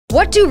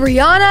What do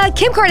Rihanna,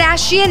 Kim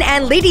Kardashian,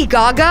 and Lady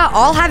Gaga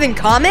all have in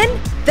common?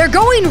 They're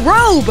going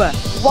robe.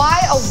 Why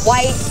a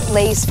white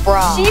lace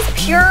bra?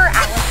 She's pure,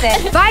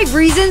 Allison. 5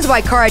 reasons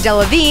why Cara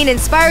Delevingne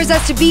inspires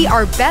us to be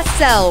our best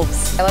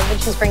selves. I love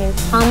that she's bringing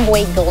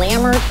tomboy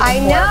glamour to the I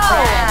know.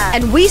 forefront.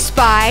 And we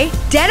spy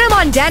denim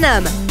on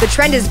denim. The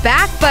trend is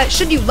back, but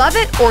should you love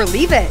it or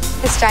leave it?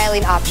 The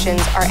styling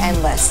options are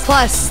endless.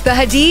 Plus, the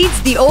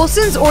Hadids, the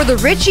Olsens, or the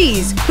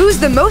Richies. Who's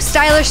the most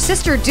stylish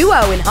sister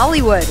duo in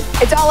Hollywood?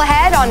 It's all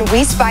ahead on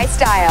We Spy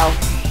Style.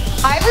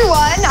 Hi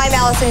everyone, I'm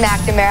Allison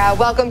McNamara.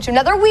 Welcome to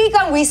another week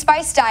on We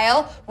Spy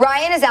Style.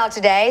 Ryan is out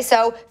today,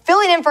 so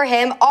filling in for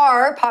him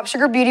are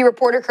POPSUGAR beauty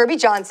reporter Kirbie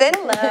Johnson.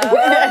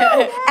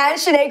 Hello. And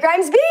Shenae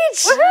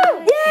Grimes-Beech.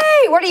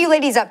 Yay! What are you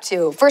ladies up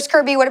to? First,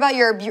 Kirbie, what about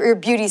your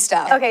beauty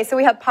stuff? Okay, so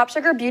we have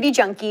POPSUGAR Beauty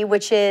Junkie,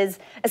 which is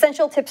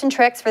essential tips and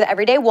tricks for the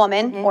everyday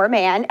woman or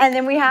man. And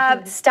then we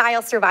have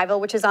Style Survival,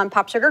 which is on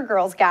POPSUGAR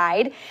Girls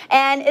Guide.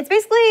 And it's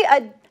basically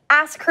a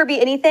ask Kirbie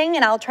anything,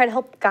 and I'll try to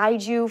help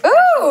guide you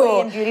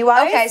fashionably and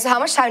beauty-wise. Okay, so how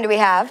much time do we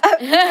have?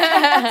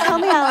 Tell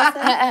me,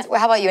 Allison.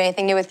 How about you?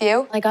 Anything new with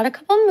you? I got a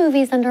couple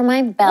movies under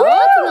my belt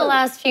in the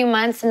last few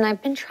months, and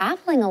I've been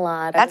traveling a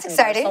lot. That's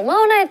exciting.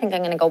 Barcelona, I think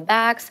I'm gonna go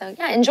back. So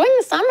yeah, enjoying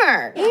the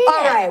summer. Yeah.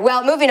 All right,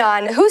 well, moving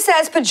on. Who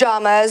says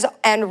pajamas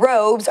and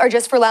robes are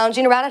just for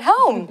lounging around at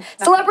home?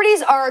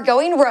 Celebrities are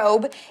going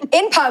robe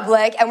in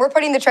public, and we're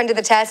putting the trend to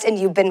the test, and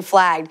you've been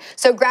flagged.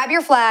 So grab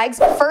your flags.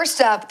 First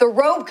up, the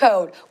robe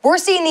code. We're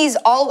seeing these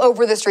all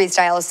over the street,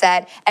 style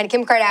set, and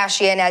Kim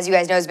Kardashian, as you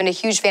guys know, has been a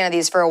huge fan of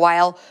these for a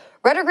while.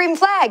 Red or green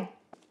flag?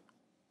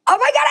 Oh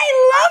my God, I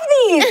love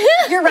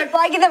these! You're red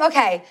flagging them?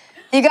 Okay,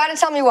 you gotta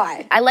tell me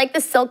why. I like the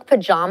silk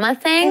pajama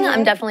thing.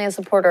 I'm definitely a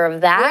supporter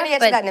of that. We're gonna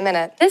get to that in a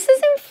minute. This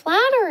isn't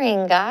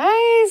flattering,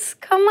 guys.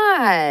 Come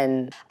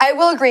on. I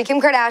will agree, Kim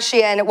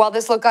Kardashian, while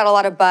this look got a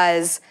lot of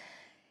buzz,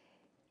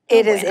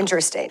 it is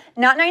interesting.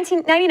 Not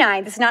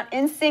 1999. This is not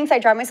NSYNC's I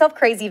Drive Myself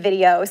Crazy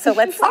video. So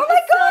let's. Oh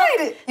my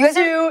God! You guys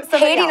are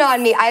hating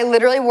on me. I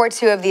literally wore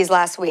 2 of these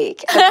last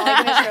week. I'm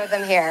probably gonna show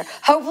them here.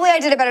 Hopefully, I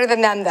did it better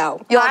than them, though.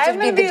 You'll have to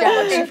be the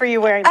judge. looking for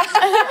you wearing this.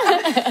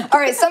 All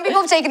right, some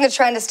people have taken the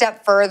trend a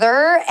step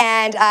further,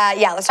 and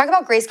yeah, let's talk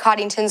about Grace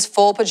Coddington's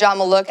full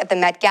pajama look at the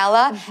Met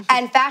Gala.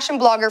 And fashion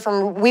blogger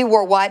from We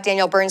Wore What,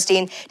 Danielle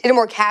Bernstein, did a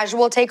more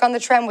casual take on the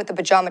trend with the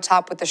pajama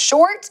top with the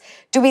short.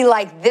 Do we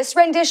like this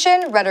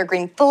rendition? Red or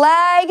green flag?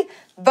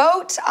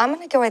 Vote. I'm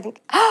gonna go, I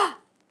think,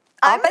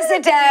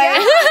 opposite day.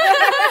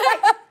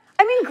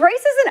 I mean, Grace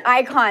is an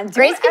icon.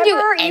 Grace can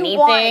do anything.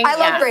 I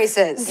love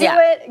Grace's. Do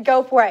it,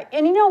 go for it.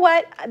 And you know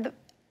what?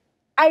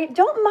 I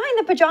don't mind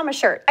the pajama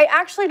shirt. I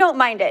actually don't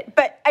mind it,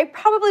 but I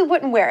probably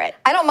wouldn't wear it.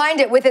 I don't mind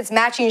it with its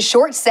matching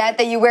short set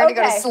that you wear to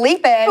go to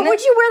sleep in. But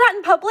would you wear that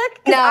in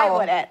public? No. I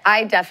wouldn't.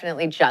 I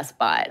definitely just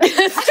bought a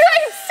straight silk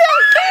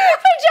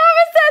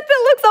pajama set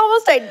that looks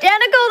almost identical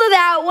to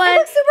that one. It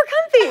looks super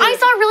comfy. I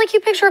saw a really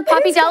cute picture of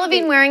Poppy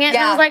Delevingne wearing it, and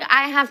I was like,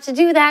 I have to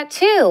do that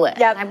too.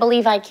 Yep. I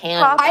believe I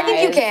can. I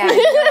think you can.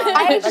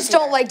 I just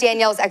don't like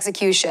Danielle's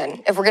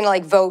execution. If we're gonna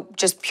like vote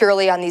just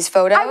purely on these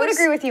photos. I would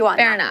agree with you on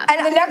that. Fair enough.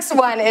 And the next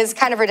one is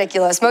kind of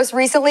ridiculous. Most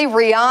recently,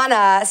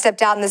 Rihanna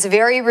stepped out in this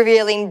very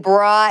revealing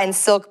bra and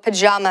silk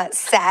pajama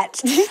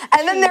set.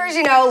 And then there's,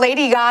 you know,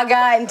 Lady Gaga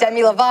and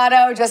Demi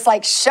Lovato just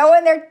like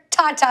showing their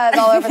tatas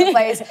all over the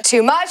place.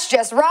 Too much,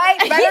 just right.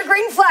 Red or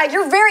green flag.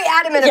 You're very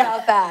adamant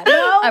about that.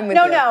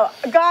 No.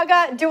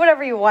 Gaga, do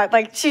whatever you want.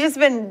 Like, she's just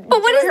been.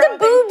 But what is the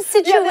boob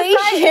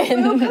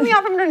situation? Boob coming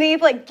out from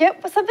underneath. Like,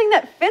 get something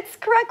that fits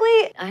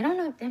correctly. I don't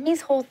know.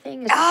 Demi's whole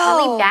thing is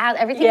really bad.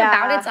 Everything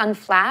about it's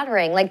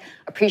unflattering. Like,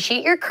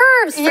 appreciate your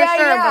curves for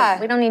sure, but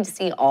we don't need to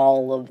see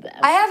all of them.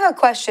 I have a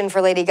question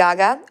for Lady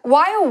Gaga.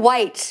 Why a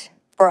white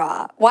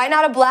bra? Why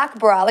not a black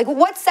bra? Like,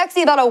 what's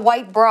sexy about a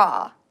white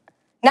bra?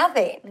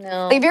 Nothing.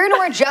 No. Like, if you're gonna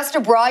wear just a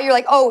bra, you're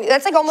like, oh,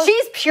 that's like almost.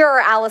 She's pure,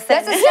 Allison.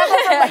 That's a step up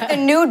from like the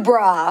nude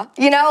bra.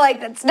 You know, like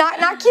that's not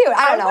cute.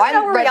 I don't know. I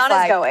don't know where red Rihanna's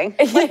flag. going.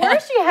 Like, where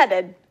is she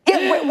headed?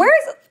 Yeah,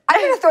 where's? I'm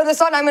gonna throw this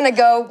on. I'm gonna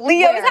go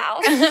Leo's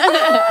house.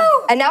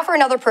 And now for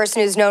another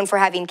person who's known for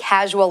having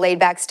casual,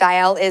 laid-back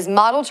style is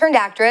model turned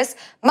actress,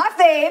 my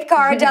fave,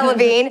 Cara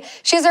Delevingne.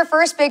 She has her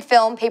first big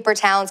film, Paper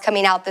Towns,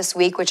 coming out this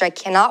week, which I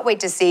cannot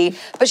wait to see.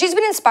 But she's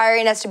been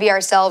inspiring us to be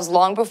ourselves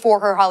long before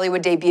her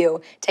Hollywood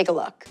debut. Take a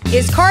look.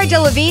 Is Cara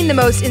Delevingne the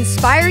most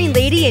inspiring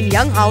lady in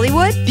young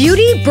Hollywood?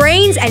 Beauty,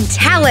 brains, and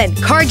talent.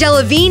 Cara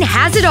Delevingne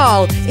has it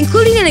all,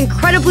 including an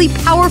incredibly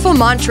powerful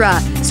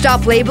mantra: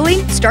 stop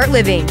labeling, start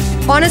living.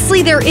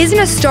 Honestly, there isn't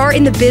a star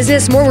in the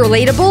business more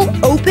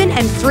relatable, open,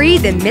 and free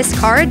than Miss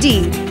Cara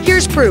D.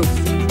 Here's proof.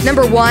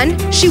 Number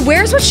 1, she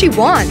wears what she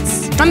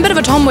wants. I'm a bit of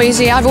a tomboy, you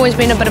see. I've always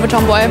been a bit of a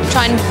tomboy.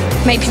 Try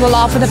and make people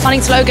laugh with a funny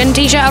slogan,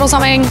 t-shirt or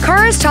something.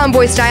 Cara's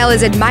tomboy style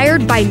is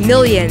admired by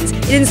millions.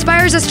 It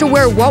inspires us to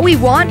wear what we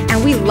want,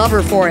 and we love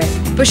her for it.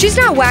 But she's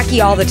not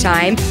wacky all the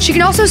time. She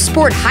can also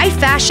sport high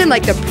fashion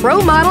like the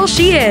pro model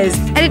she is.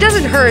 And it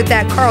doesn't hurt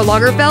that Karl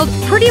Lagerfeld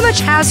pretty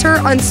much has her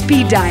on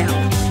speed dial.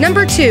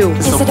 Number 2.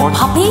 Is it a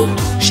puppy?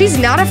 She's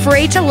not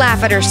afraid to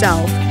laugh at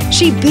herself.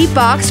 She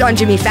beatboxed on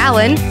Jimmy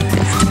Fallon.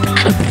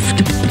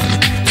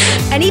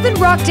 and even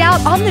rocked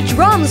out on the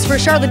drums for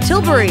Charlotte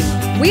Tilbury.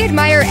 We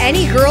admire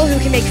any girl who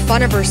can make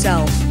fun of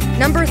herself.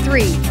 Number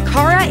 3,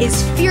 Cara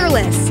is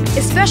fearless,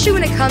 especially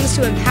when it comes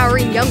to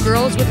empowering young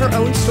girls with her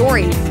own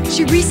story.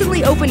 She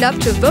recently opened up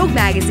to Vogue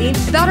magazine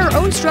about her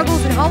own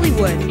struggles in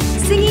Hollywood.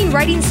 Singing,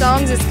 writing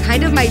songs is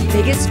kind of my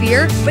biggest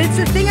fear, but it's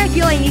the thing I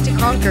feel I need to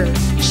conquer.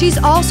 She's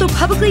also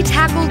publicly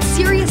tackled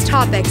serious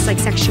topics like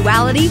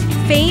sexuality,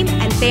 fame,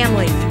 and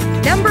family.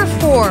 Number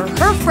 4,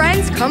 her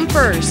friends come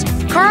first.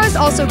 Cara's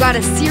also got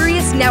a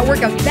serious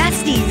network of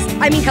besties.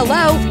 I mean,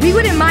 hello, we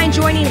wouldn't mind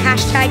joining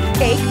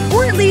 #cake,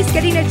 or at least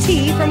getting a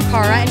tea from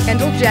Cara and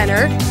Kendall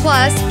Jenner.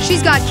 Plus,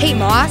 she's got Kate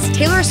Moss,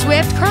 Taylor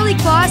Swift, Karlie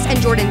Kloss,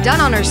 and Jordan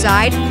Dunn on her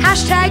side.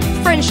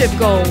 #friendship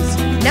goals.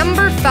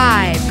 Number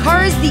 5,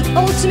 Cara's the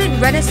ultimate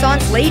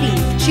Renaissance lady.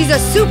 She's a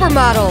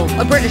supermodel,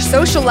 a British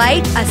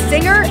socialite, a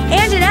singer,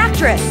 and an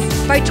actress.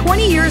 By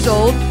 20 years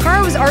old,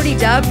 Cara was already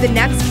dubbed the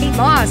next Kate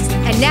Moss,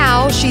 and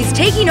now she's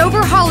taking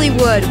over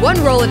Hollywood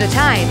one role at a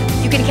time.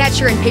 You can catch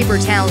her in Paper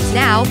Towns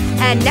now,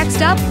 and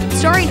next up,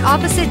 starring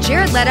opposite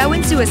Jared Leto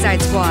in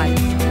Suicide Squad.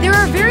 There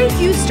are very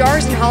few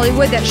stars in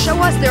Hollywood that show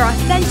us their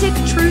authentic,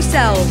 true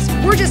selves.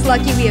 We're just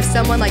lucky we have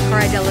someone like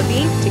Cara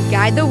Delevingne to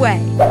guide the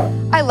way.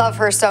 I love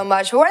her so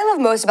much, but what I love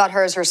most about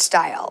her is her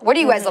style. What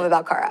do you guys love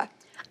about Cara?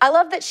 I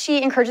love that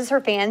she encourages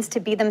her fans to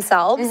be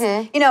themselves.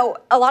 You know,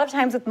 a lot of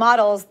times with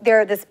models,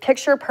 they're this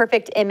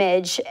picture-perfect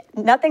image.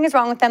 Nothing is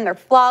wrong with them, they're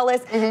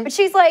flawless. But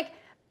she's like,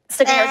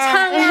 sticking her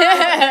tongue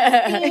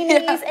out,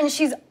 beanies,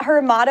 and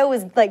her motto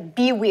is like,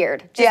 be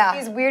weird. Just be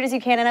as weird as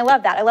you can, and I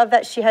love that. I love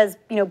that she has,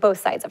 you know, both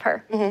sides of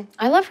her.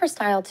 I love her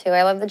style too.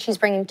 I love that she's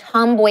bringing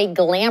tomboy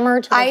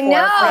glamour to the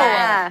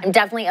forefront. I'm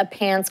definitely a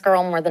pants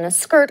girl more than a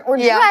skirt or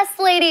dress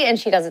lady, and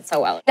she does it so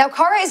well. Now,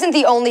 Cara isn't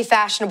the only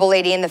fashionable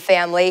lady in the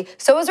family.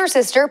 So is her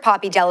sister,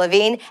 Poppy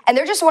Delevingne, and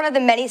they're just one of the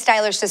many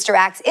stylish sister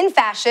acts in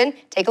fashion.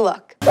 Take a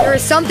look. There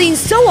is something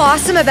so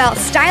awesome about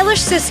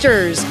stylish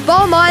sisters.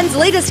 Balmain's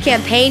latest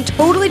campaign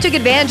totally took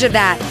advantage of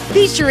that,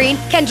 featuring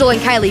Kendall and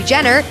Kylie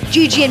Jenner,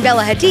 Gigi and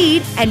Bella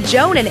Hadid, and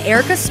Joan and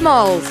Erica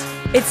Smalls.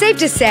 It's safe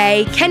to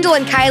say, Kendall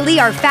and Kylie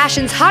are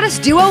fashion's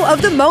hottest duo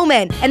of the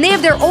moment, and they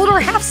have their older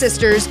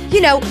half-sisters, you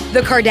know,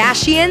 the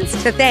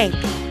Kardashians, to thank.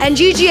 And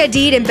Gigi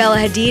Hadid and Bella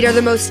Hadid are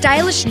the most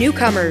stylish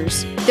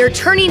newcomers. They're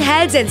turning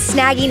heads and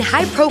snagging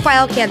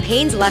high-profile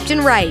campaigns left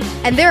and right.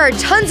 And there are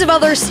tons of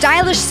other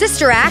stylish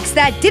sister acts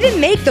that didn't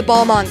make the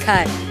Balmain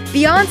cut.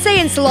 Beyonce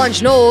and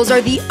Solange Knowles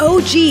are the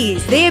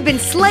OGs. They have been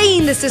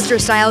slaying the sister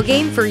style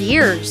game for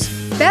years.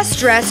 Best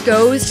dress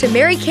goes to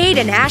Mary-Kate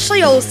and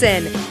Ashley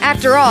Olsen.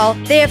 After all,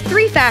 they have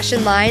 3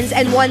 fashion lines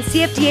and won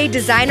CFDA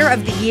Designer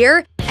of the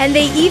Year, and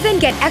they even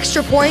get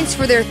extra points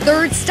for their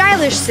 3rd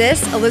stylish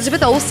sis,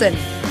 Elizabeth Olsen.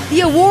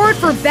 The award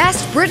for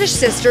Best British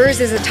Sisters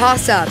is a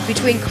toss-up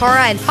between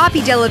Cara and Poppy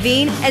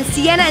Delevingne and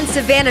Sienna and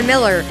Savannah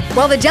Miller.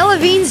 While the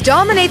Delevingnes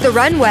dominate the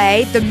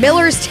runway, the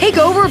Millers take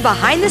over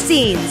behind the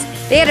scenes.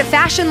 They had a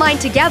fashion line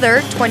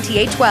together,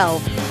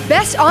 2812.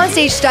 Best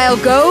onstage style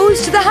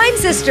goes to the Haim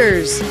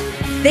sisters.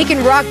 They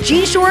can rock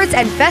jean shorts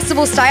and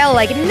festival style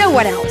like no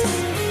one else.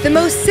 The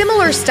most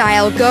similar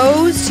style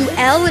goes to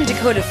Elle and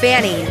Dakota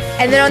Fanning.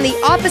 And then on the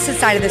opposite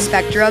side of the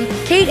spectrum,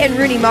 Kate and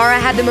Rooney Mara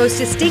had the most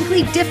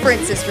distinctly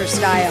different sister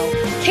style.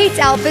 Kate's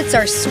outfits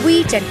are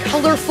sweet and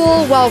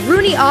colorful, while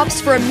Rooney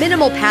opts for a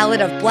minimal palette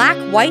of black,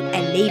 white,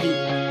 and navy.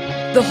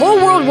 The whole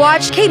world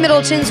watched Kate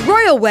Middleton's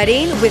royal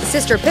wedding with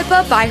sister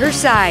Pippa by her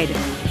side.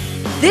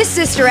 This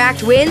sister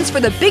act wins for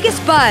the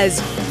biggest buzz.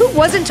 Who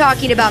wasn't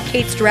talking about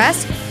Kate's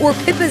dress or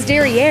Pippa's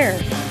derriere?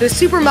 The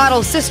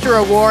Supermodel Sister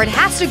Award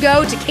has to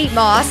go to Kate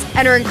Moss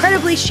and her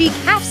incredibly chic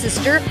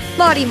half-sister,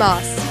 Lottie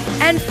Moss.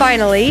 And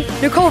finally,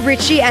 Nicole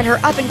Richie and her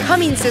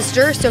up-and-coming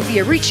sister,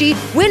 Sophia Richie,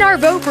 win our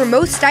vote for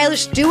most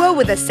stylish duo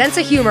with a sense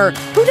of humor.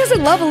 Who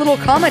doesn't love a little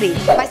comedy?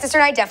 My sister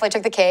and I definitely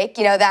took the cake.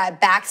 You know,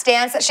 that back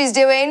stance that she's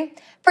doing?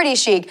 Pretty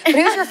chic. But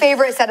who's your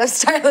favorite set of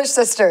stylish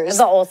sisters?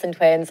 The Olsen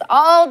twins,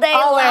 all day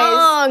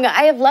long.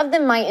 I have loved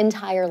them my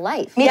entire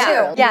life. Me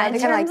too. Yeah, in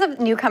terms of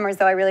newcomers,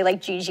 though, I really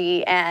like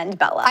Gigi and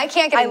Bella. I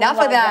can't get enough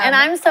of them. And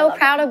I'm so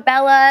proud of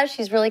Bella.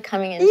 She's really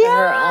coming into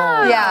her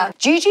own. Yeah.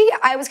 Gigi,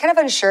 I was kind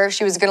of unsure if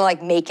she was gonna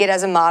like make it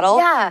as a model.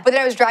 Yeah. But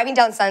then I was driving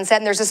down Sunset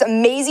and there's this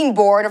amazing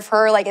board of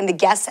her like in the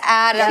Guess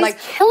ad. And I'm like,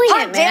 killing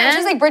it, man.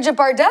 She's like Bridget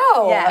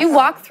Bardot. Yeah. You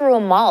walk through a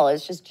mall,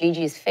 it's just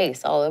Gigi's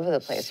face all over the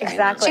place.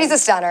 Exactly. She's a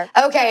stunner.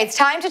 Okay, it's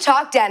time to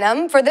talk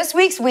denim. For this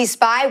week's We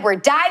Spy, we're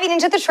diving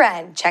into the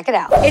trend. Check it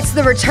out. It's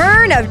the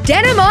return of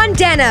Denim on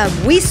Denim.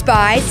 We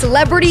spy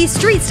celebrities,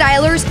 street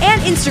stylers,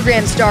 and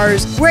Instagram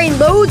stars wearing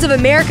loads of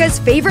America's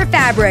favorite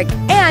fabric,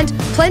 and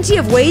plenty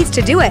of ways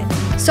to do it.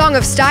 Song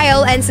of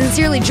Style and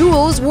Sincerely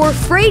Jules wore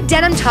frayed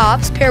denim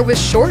tops paired with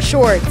short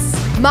shorts.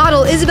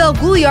 Model Isabel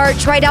Gouliart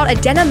tried out a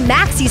denim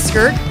maxi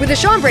skirt with a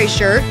chambray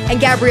shirt,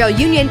 and Gabrielle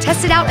Union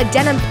tested out a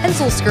denim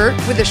pencil skirt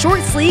with a short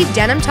sleeve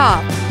denim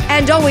top.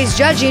 And Always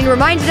Judging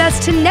reminded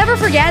us to never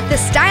forget the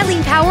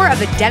styling power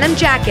of a denim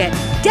jacket.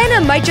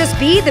 denim might just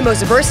be the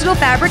most versatile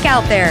fabric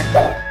out there.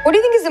 What do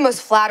you think is the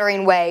most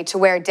flattering way to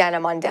wear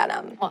denim on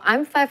denim? Well,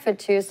 I'm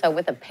 5'2", so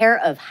with a pair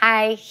of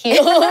high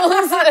heels.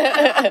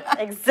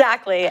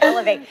 Exactly,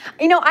 elevate.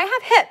 You know, I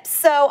have hips,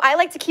 so I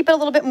like to keep it a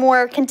little bit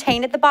more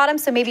contained at the bottom,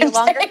 so maybe a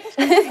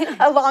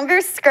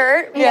longer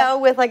skirt, you know,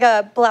 with like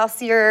a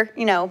blousier,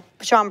 you know,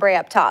 chambray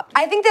up top.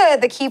 I think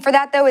the key for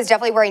that, though, is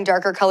definitely wearing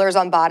darker colors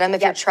on bottom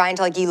if you're trying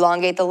to like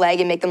elongate the leg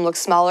and make them look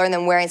smaller, and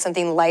then wearing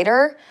something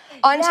lighter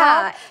on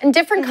top. And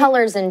different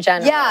colors in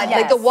general. Yeah,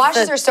 like the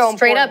washes are so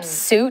straight important. up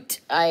suit,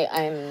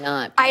 I'm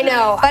not. I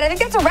know, but I think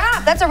that's a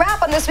wrap. That's a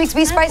wrap on this week's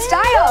We Spy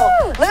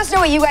Style. Let us know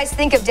what you guys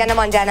think of denim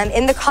on denim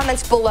in the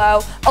comments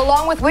below,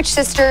 along with which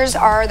sisters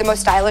are the most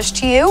stylish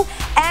to you,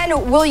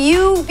 and will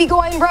you be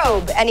going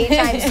robe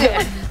anytime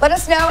soon? Let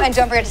us know, and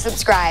don't forget to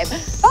subscribe.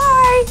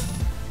 Bye!